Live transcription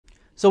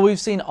So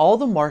we've seen all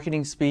the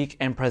marketing speak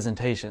and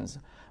presentations,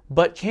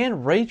 but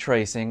can ray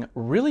tracing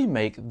really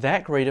make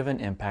that great of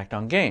an impact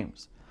on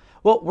games?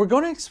 Well, we're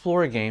going to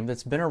explore a game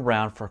that's been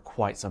around for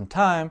quite some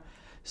time,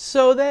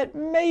 so that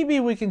maybe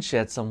we can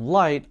shed some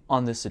light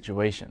on this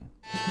situation.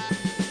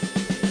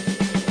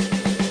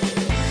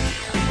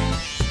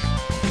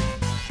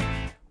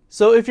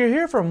 So if you're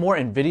here for more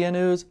NVIDIA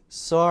news,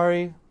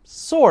 sorry,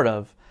 sort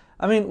of.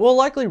 I mean, we'll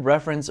likely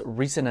reference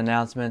recent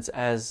announcements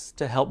as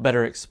to help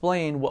better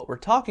explain what we're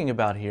talking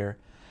about here.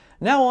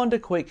 Now on to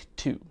Quake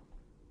 2.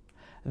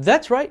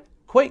 That's right,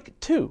 Quake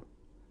 2.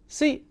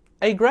 See,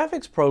 a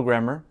graphics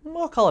programmer,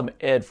 we'll call him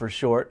Ed for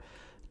short,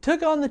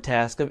 took on the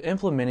task of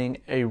implementing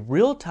a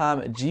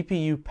real-time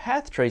GPU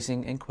path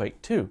tracing in Quake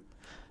 2.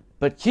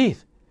 But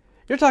Keith,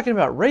 you're talking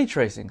about ray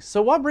tracing,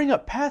 so why bring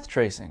up path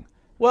tracing?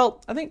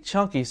 Well, I think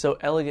Chunky so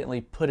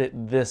elegantly put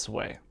it this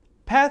way.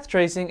 Path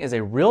tracing is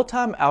a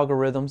real-time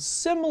algorithm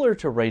similar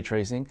to ray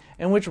tracing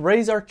in which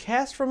rays are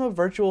cast from a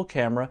virtual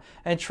camera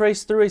and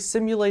traced through a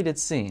simulated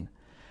scene.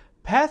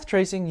 Path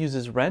tracing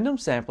uses random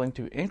sampling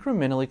to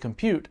incrementally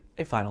compute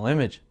a final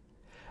image.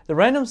 The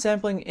random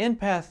sampling in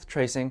path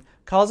tracing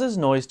causes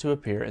noise to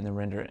appear in the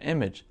rendered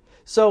image.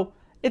 So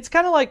it's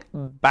kind of like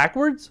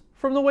backwards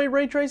from the way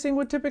ray tracing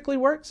would typically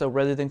work. So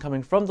rather than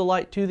coming from the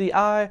light to the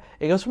eye,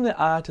 it goes from the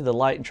eye to the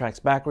light and tracks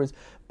backwards,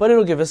 but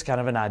it'll give us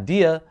kind of an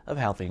idea of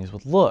how things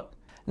would look.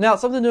 Now,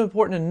 something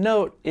important to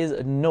note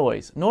is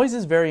noise. Noise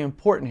is very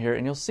important here,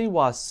 and you'll see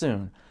why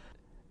soon.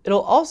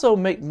 It'll also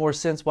make more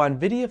sense why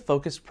NVIDIA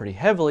focused pretty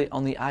heavily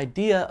on the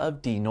idea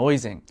of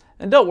denoising.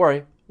 And don't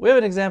worry, we have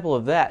an example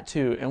of that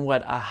too, and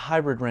what a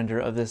hybrid render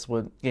of this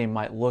game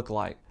might look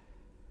like.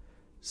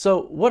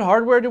 So, what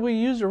hardware did we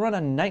use to run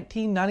a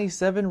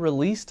 1997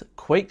 released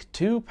Quake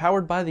 2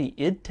 powered by the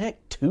id Tech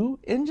 2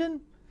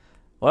 engine?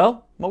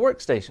 Well, my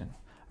workstation.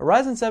 A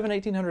Ryzen 7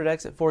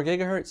 1800X at 4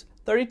 GHz,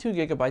 32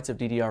 GB of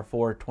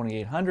DDR4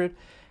 2800,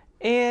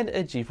 and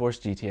a GeForce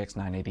GTX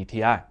 980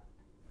 Ti.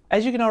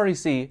 As you can already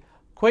see,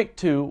 Quake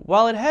 2,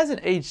 while it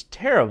hasn't aged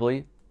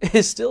terribly,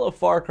 is still a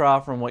far cry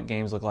from what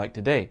games look like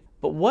today.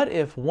 But what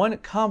if one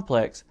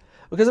complex,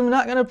 because I'm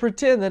not going to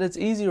pretend that it's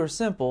easy or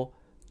simple,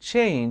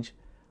 change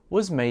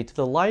was made to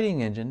the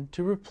lighting engine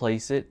to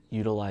replace it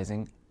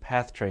utilizing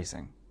path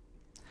tracing?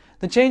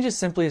 The change is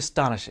simply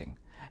astonishing.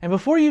 And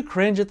before you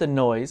cringe at the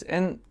noise,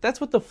 and that's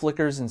what the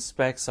flickers and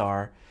specks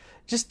are,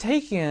 just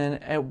take in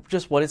at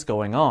just what is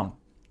going on.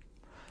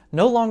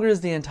 No longer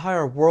is the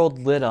entire world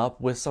lit up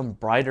with some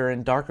brighter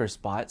and darker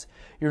spots.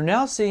 You're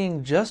now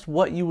seeing just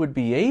what you would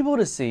be able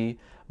to see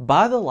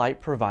by the light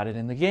provided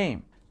in the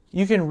game.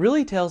 You can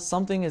really tell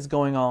something is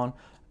going on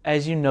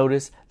as you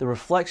notice the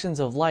reflections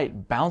of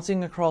light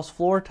bouncing across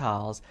floor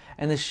tiles,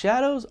 and the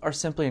shadows are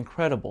simply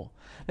incredible.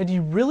 Now, do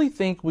you really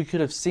think we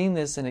could have seen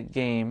this in a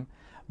game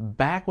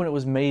back when it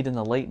was made in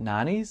the late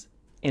 90s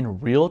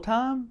in real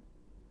time?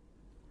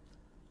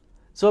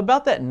 So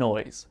about that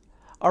noise,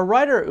 our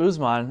writer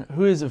Usman,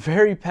 who is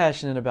very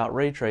passionate about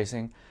ray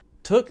tracing,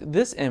 took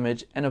this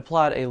image and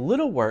applied a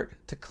little work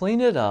to clean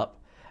it up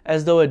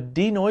as though a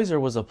denoiser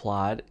was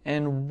applied,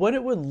 and what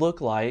it would look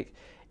like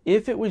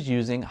if it was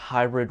using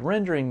hybrid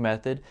rendering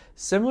method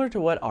similar to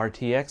what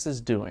RTX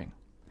is doing.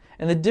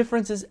 And the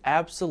difference is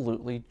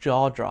absolutely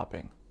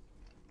jaw-dropping.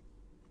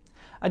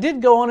 I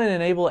did go on and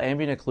enable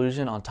ambient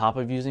occlusion on top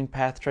of using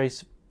path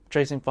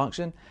tracing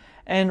function,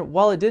 and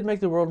while it did make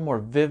the world more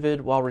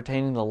vivid while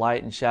retaining the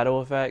light and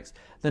shadow effects,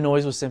 the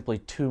noise was simply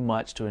too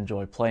much to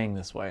enjoy playing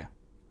this way.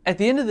 At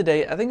the end of the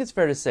day, I think it's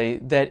fair to say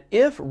that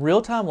if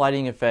real-time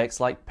lighting effects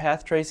like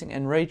path tracing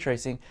and ray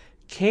tracing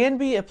can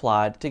be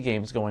applied to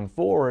games going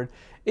forward,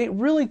 it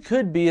really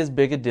could be as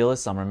big a deal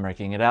as some are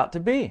making it out to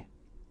be.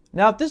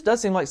 Now, if this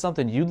does seem like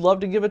something you'd love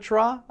to give a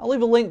try, I'll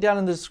leave a link down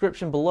in the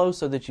description below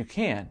so that you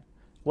can.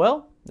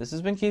 Well, this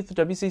has been Keith with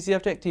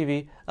WCCF Tech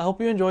TV. I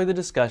hope you enjoyed the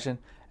discussion,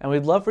 and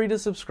we'd love for you to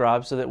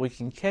subscribe so that we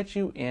can catch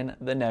you in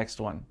the next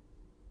one.